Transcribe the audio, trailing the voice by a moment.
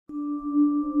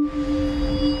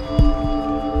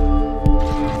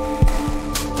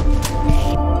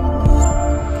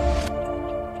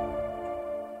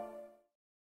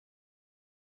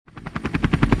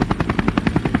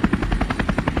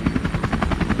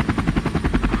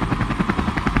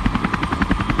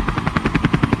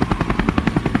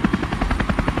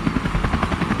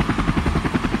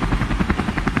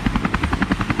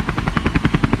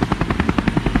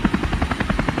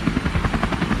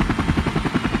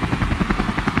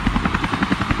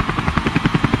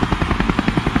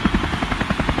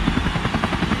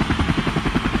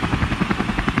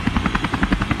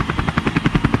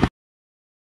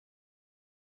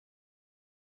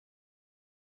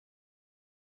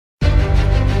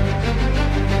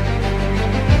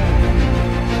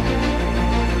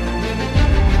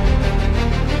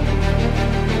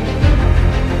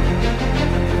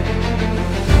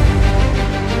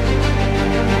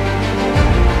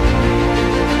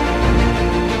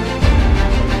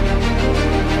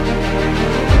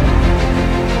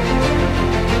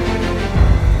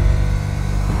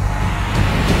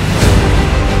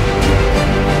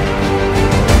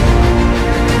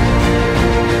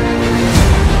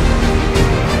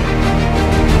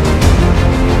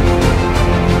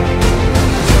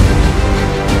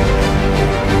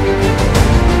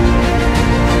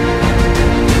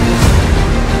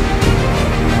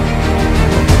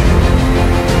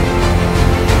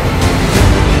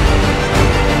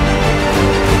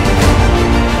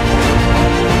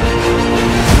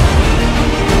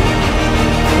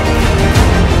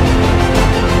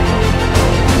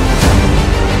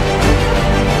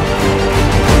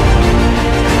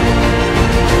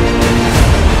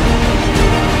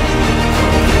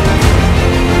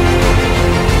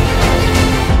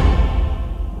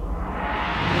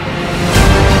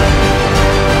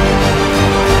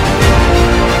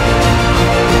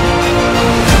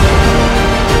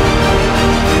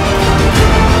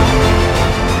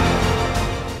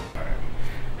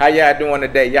How y'all doing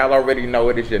today? Y'all already know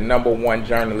it is your #1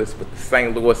 journalist with the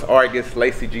St. Louis Argus,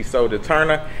 Lacey G. Souldier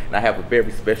Turner, and I have a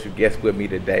very special guest with me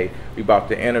today. We about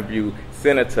to interview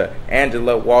Senator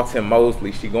Angela Walton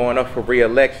Mosley. She going up for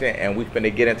re-election, and we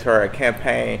finna get into her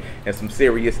campaign and some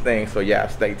serious things, so y'all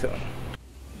stay tuned.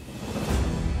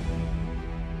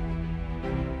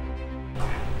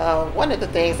 One of the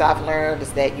things I've learned is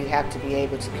that you have to be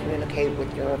able to communicate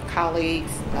with your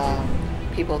colleagues.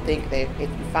 People think that if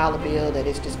you file a bill that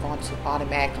it's just going to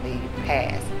automatically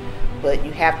pass, but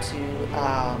you have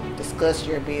to discuss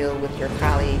your bill with your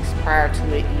colleagues prior to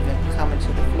it even coming to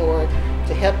the floor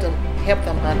to help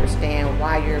them understand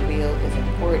why your bill is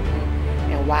important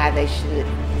and why they should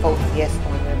vote yes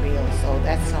on your bill. So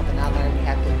that's something I learned. You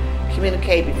have to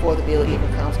communicate before the bill even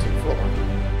comes to the floor.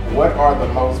 What are the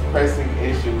most pressing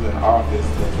issues in office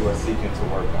that you are seeking to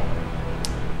work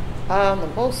on? The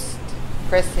most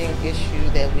pressing issue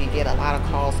that we get a lot of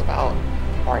calls about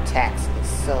are taxes.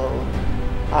 So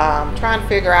trying to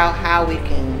figure out how we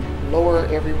can lower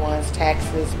everyone's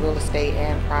taxes, real estate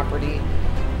and property,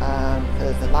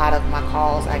 because a lot of my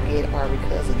calls I get are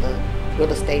because of the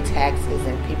real estate taxes,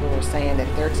 and people were saying that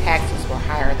their taxes were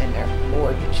higher than their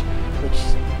mortgage, which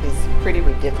is pretty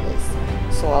ridiculous.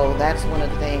 So that's one of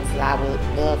the things that I would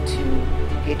love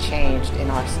to get changed in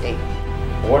our state.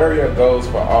 What are your goals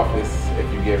for office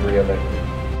if you get re-elected?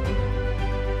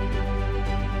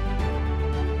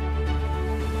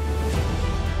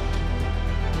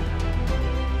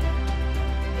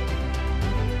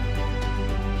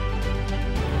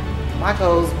 My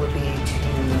goals would be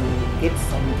to get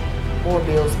some more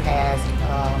bills passed.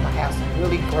 I have some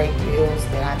really great bills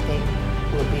that I think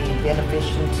will be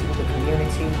beneficial to the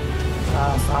community.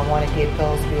 So I want to get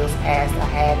those bills passed. I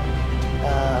had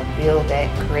a bill that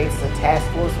creates a task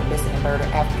force for missing and murdered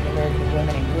African American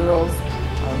women and girls.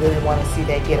 I really want to see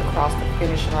that get across the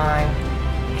finish line.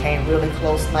 Came really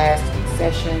close last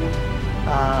session.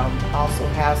 Also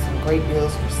have some great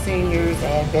bills for seniors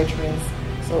and veterans.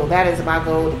 So that is my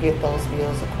goal, to get those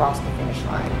bills across the finish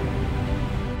line.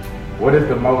 What is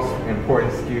the most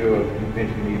important skill you think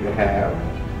you need to have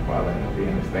while being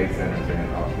a state senator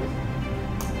in office?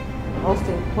 The most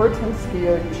important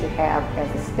skill you should have as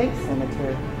a state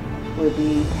senator would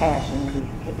be passion.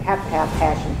 You have to have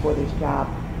passion for this job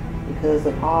because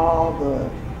of all the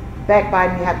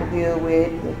backbiting you have to deal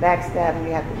with, the backstabbing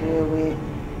you have to deal with,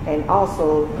 and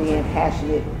also being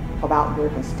passionate about your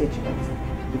constituents.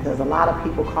 Because a lot of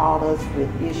people call us with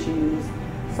issues.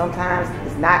 Sometimes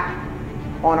it's not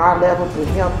on our level to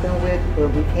help them with,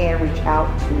 but we can reach out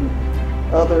to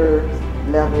other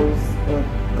levels of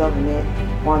government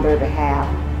on their behalf.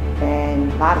 And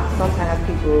sometimes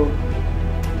people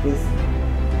just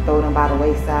throw them by the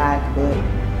wayside. But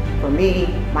for me,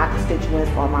 my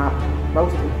constituents are my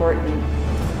most important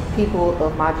people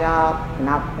of my job, and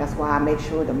that's why I make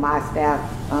sure that my staff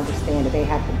understand that they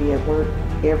have to be at work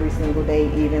every single day,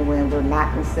 even when we're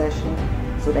not in session,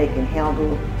 so they can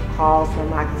handle calls from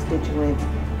my constituents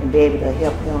and be able to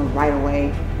help them right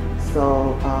away.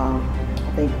 So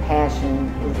I think passion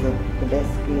is the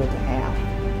best skill to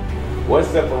have. What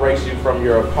separates you from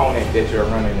your opponent that you're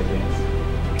running against?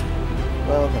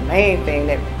 Well, the main thing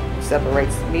that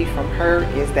separates me from her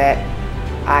is that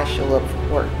I show up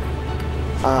for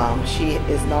work. She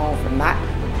is known for not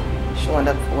showing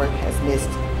up for work, has missed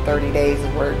 30 days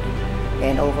of work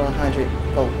and over 100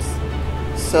 votes.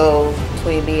 So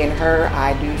between me and her,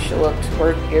 I do show up to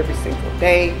work every single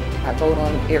day. I vote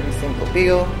on every single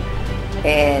bill.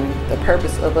 And the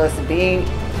purpose of us being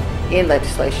in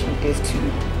legislation is to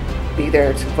be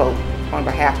there to vote on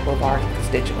behalf of our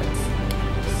constituents.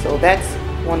 So that's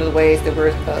one of the ways that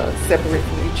we're separate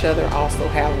from each other. Also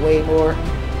have way more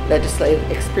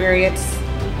legislative experience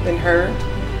than her.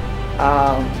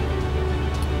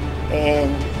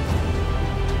 And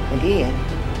again,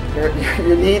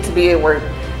 you need to be at work.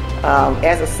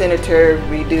 As a senator,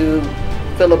 we do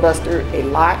filibuster a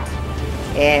lot,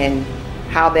 and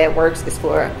how that works is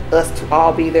for us to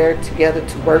all be there together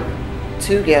to work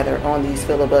together on these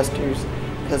filibusters,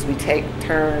 because we take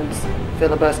turns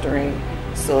filibustering.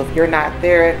 So if you're not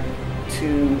there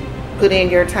to put in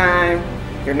your time,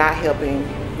 you're not helping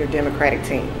your Democratic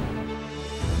team.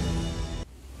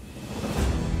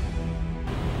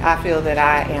 I feel that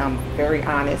I am very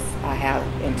honest, I have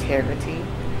integrity,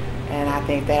 and I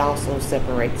think that also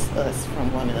separates us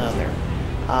from one another.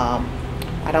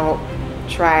 I don't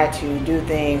try to do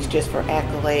things just for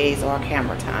accolades or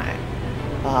camera time.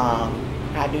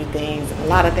 I do a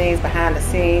lot of things behind the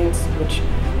scenes, which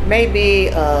may be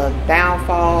a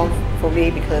downfall for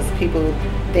me because people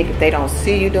think if they don't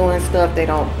see you doing stuff, they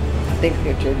don't think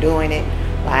that you're doing it.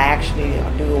 I actually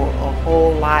do a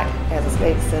whole lot as a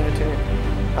state senator,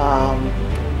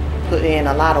 put in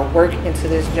a lot of work into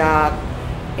this job,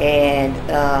 and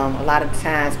a lot of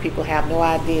times people have no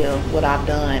idea what I've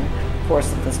done for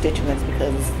some constituents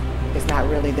because it's not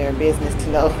really their business to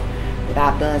know that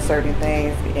I've done certain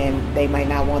things, and they might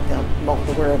not want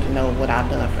the world to know what I've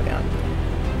done for them.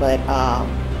 But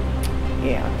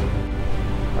yeah.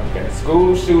 Okay,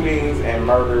 school shootings and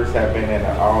murders have been at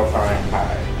an all-time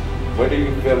high. What do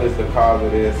you feel is the cause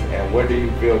of this, and what do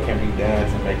you feel can be done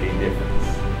to make a difference?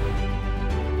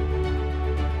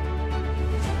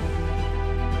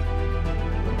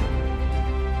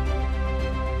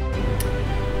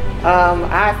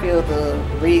 I feel the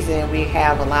reason we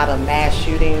have a lot of mass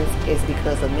shootings is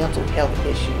because of mental health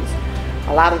issues.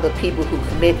 A lot of the people who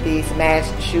commit these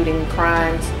mass shooting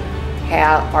crimes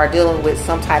are dealing with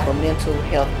some type of mental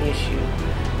health issue.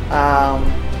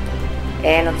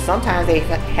 And sometimes they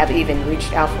have even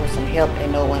reached out for some help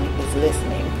and no one is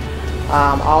listening.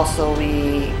 Also,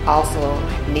 we also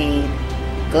need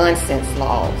gun sense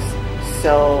laws.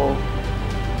 So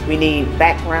we need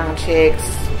background checks,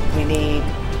 we need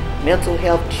mental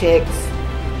health checks,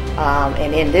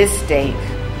 and in this state,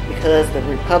 because the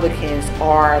Republicans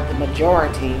are the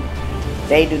majority,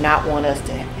 they do not want us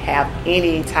to have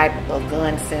any type of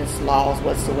gun sense laws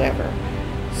whatsoever.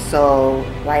 So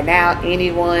right now,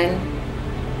 anyone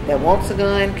that wants a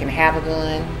gun can have a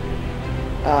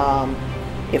gun.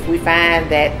 If we find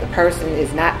that the person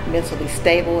is not mentally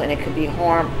stable and it could be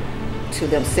harm to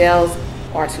themselves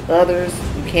or to others,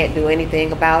 you can't do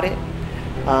anything about it.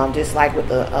 Just like with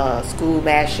the school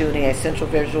mass shooting at Central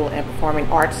Visual and Performing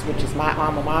Arts, which is my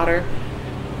alma mater.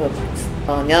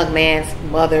 A young man's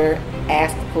mother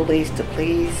asked the police to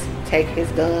please take his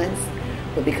guns,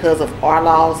 but because of our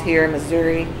laws here in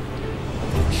Missouri,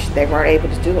 they weren't able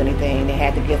to do anything. They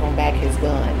had to give him back his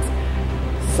guns.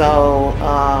 So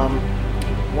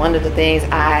one of the things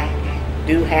I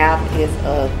do have is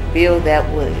a bill that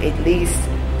would at least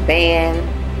ban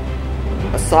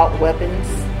assault weapons.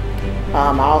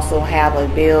 I also have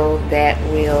a bill that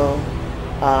will,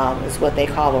 is what they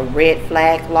call a red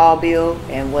flag law bill,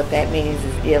 and what that means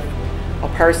is if a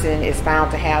person is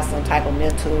found to have some type of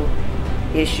mental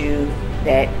issue,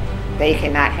 that they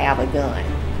cannot have a gun.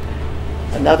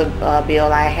 Another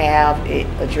bill I have, it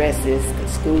addresses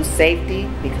school safety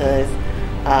because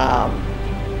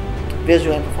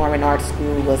Visual and Performing Arts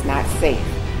School was not safe.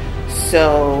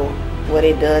 So what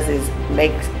it does is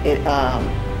makes it,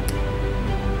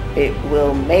 it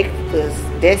will make the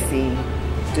DESE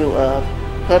do a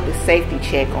public safety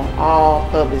check on all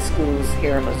public schools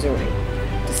here in Missouri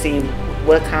to see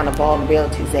what kind of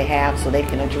vulnerabilities they have so they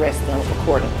can address them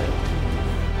accordingly.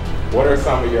 What are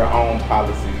some of your own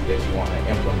policies that you want to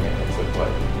implement into play?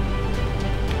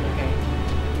 Okay.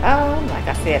 Like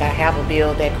I said, I have a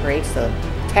bill that creates a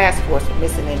task force for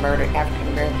missing and murdered African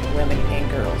American women and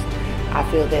girls. I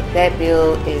feel that that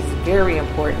bill is very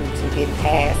important to get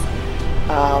passed.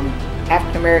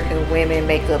 African American women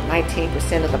make up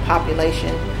 19% of the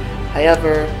population.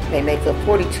 However, they make up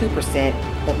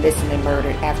 42% of missing and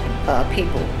murdered African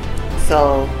people.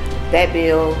 So that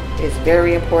bill is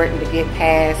very important to get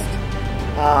passed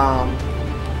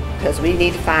because we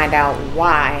need to find out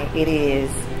why it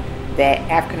is that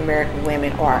African American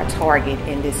women are a target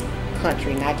in this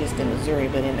country, not just in Missouri,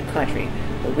 but in the country.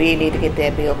 But we need to get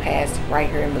that bill passed right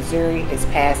here in Missouri. It's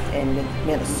passed in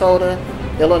Minnesota,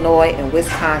 Illinois, and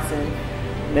Wisconsin.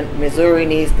 Missouri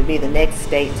needs to be the next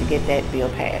state to get that bill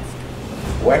passed.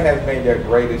 What has been your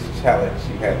greatest challenge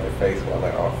you had to face while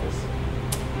in office?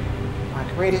 My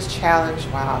greatest challenge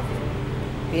while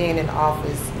being in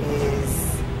office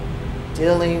is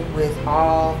dealing with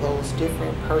all those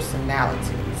different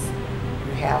personalities.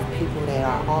 You have people that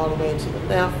are all the way to the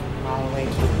left, all the way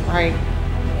to the right,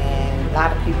 and a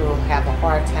lot of people have a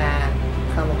hard time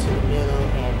coming to the middle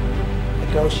and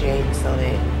negotiating so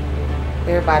that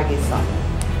everybody gets something.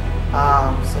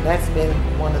 So that's been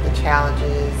one of the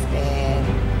challenges,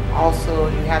 and also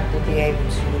you have to be able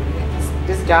to,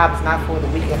 this job is not for the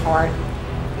weak at heart,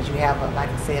 because you have, like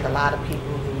I said, a lot of people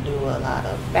who do a lot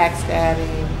of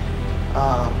backstabbing,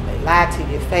 they lie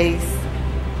to your face,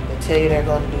 they tell you they're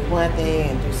going to do one thing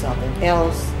and do something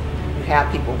else. You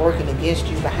have people working against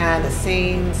you behind the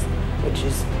scenes, which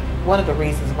is one of the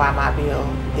reasons why my bill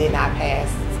did not pass,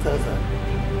 is because a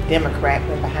Democrat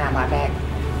went behind my back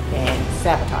and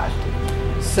sabotaged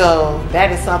it. So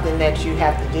that is something that you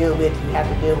have to deal with. You have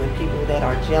to deal with people that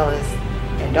are jealous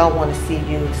and don't want to see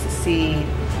you succeed,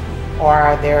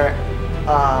 or they're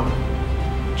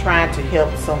trying to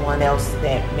help someone else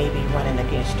that may be running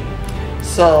against you.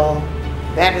 So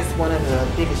that is one of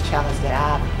the biggest challenges that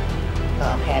I've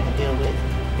had to deal with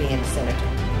being a senator.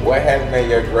 What has been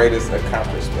your greatest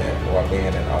accomplishment while being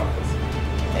in office?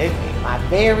 My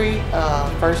very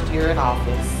first year in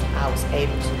office, I was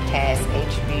able to pass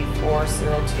HB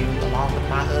 402 along with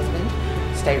my husband,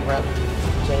 State Rep.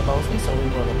 Jay Mosley. So we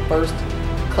were the first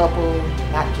couple,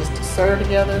 not just to serve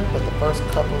together, but the first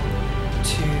couple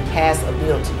to pass a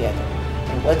bill together.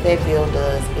 And what that bill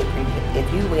does,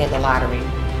 if you win the lottery,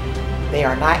 they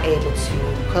are not able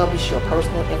to publish your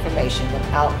personal information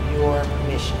without your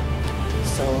permission.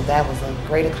 So that was a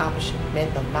great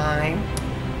accomplishment of mine.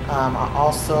 I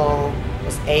also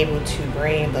was able to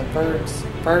bring the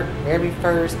very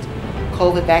first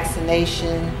COVID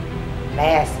vaccination,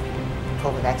 mass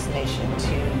COVID vaccination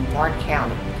to North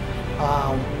County.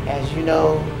 As you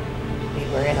know, we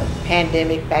were in a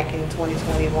pandemic back in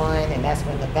 2021, and that's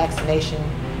when the vaccination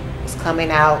was coming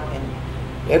out,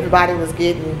 and everybody was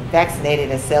getting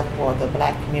vaccinated except for the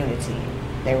Black community.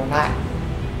 They were not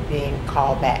being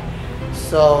called back.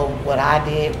 So what I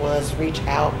did was reach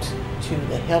out to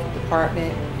the health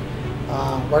department,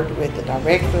 worked with the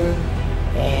director,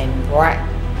 and brought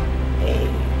a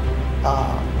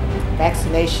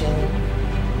vaccination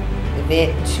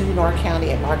event to North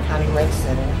County at North County Rec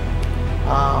Center.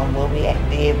 What we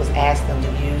did was ask them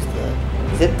to use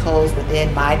the zip codes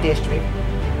within my district,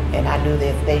 and I knew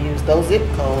that if they used those zip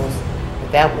codes,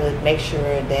 that would make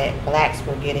sure that blacks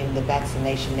were getting the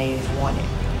vaccination they wanted.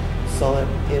 So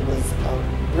it was a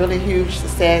really huge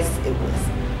success. It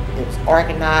was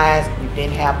organized. We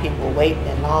didn't have people waiting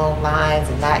in long lines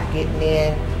and not getting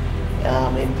in.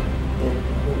 It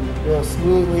moved real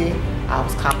smoothly. I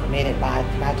was complimented by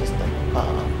not just the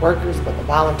workers, but the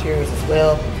volunteers as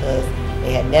well, because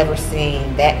they had never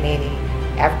seen that many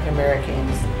African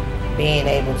Americans being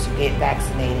able to get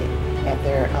vaccinated at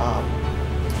their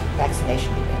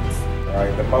vaccination events. All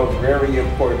right, the most very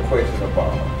important question of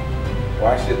all: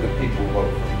 why should the people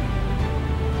vote for you?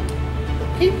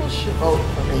 The people should vote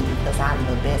for me because I'm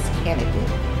the best candidate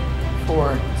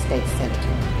for state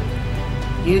senator.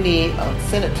 You need a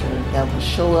senator that will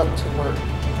show up to work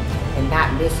and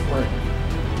not miss work.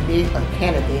 You need a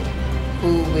candidate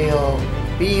who will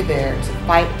be there to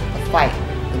fight the fight,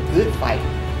 the good fight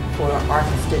for our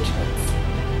constituents.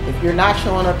 If you're not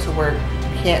showing up to work,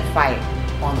 you can't fight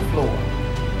on the floor.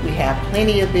 We have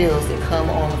plenty of bills that come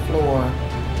on the floor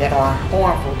that are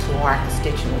harmful to our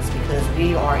constituents because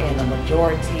we are in a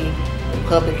majority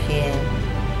Republican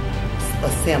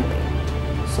assembly.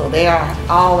 So they are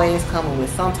always coming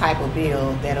with some type of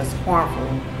bill that is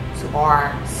harmful to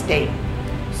our state.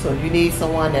 So you need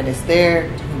someone that is there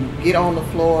to get on the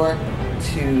floor,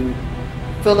 to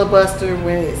filibuster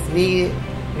when it's needed.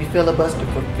 We filibuster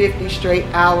for 50 straight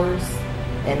hours.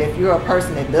 And if you're a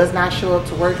person that does not show up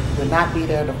to work, you will not be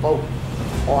there to vote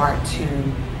or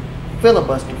to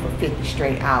filibuster for 50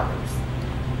 straight hours.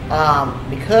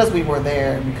 Because we were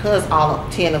there, because all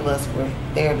 10 of us were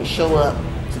there to show up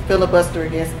to filibuster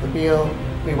against the bill,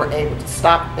 we were able to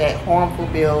stop that harmful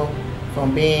bill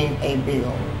from being a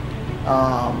bill.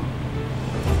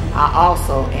 I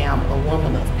also am a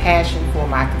woman of passion for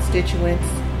my constituents.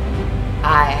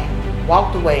 I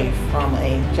walked away from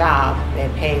a job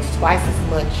that pays twice as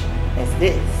much as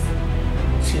this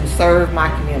to serve my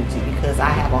community because I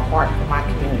have a heart for my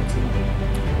community.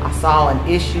 I saw an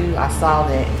issue. I saw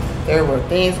that there were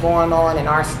things going on in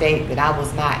our state that I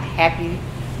was not happy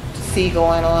to see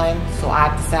going on, so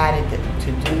I decided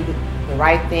to do the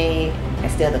right thing.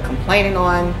 Instead of complaining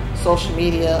on social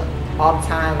media all the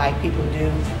time like people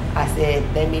do, I said,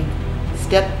 let me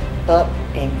step up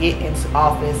and get into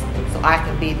office so I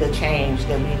can be the change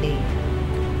that we need.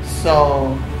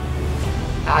 So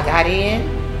I got in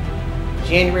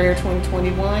January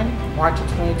 2021, March of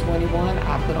 2021,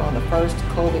 I put on the first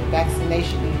COVID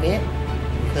vaccination event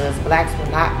because blacks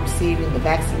were not receiving the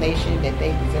vaccination that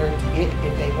they deserved to get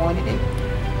if they wanted it.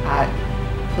 I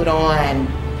put on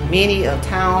many of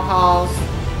town halls.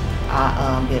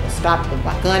 I did a Stop the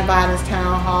Gun Violence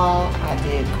town hall. I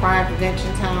did crime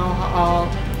prevention town hall,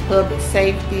 public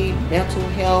safety, mental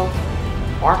health,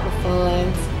 ARPA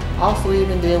funds. Also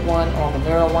even did one on the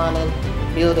marijuana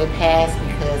bill that passed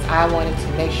because I wanted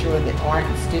to make sure that our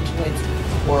constituents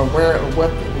were aware of what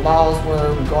the laws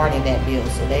were regarding that bill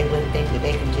so they wouldn't think that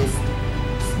they could just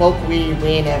smoke weed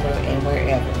whenever and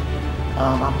wherever.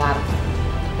 I'm not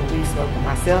a weed smoker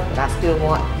myself, but I still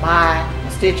want my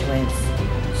constituents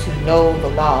to know the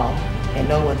law and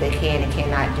know what they can and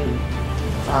cannot do.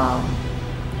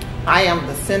 I am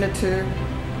the senator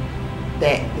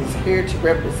that is here to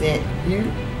represent you,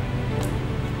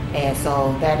 and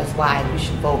so that is why you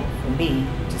should vote for me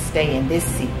to stay in this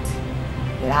seat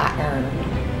that I earned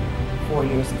 4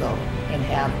 years ago and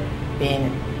have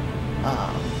been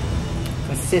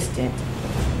consistent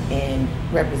in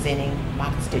representing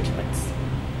my constituents.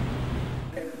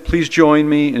 Please join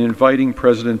me in inviting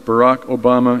President Barack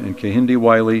Obama and Kehinde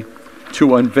Wiley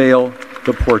to unveil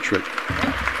the portrait.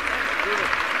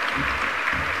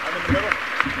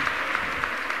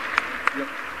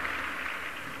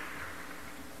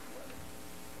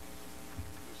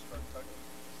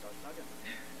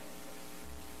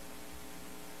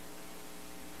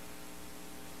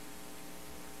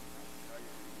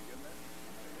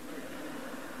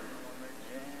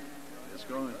 It's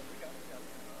going.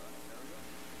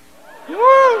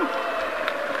 Woo!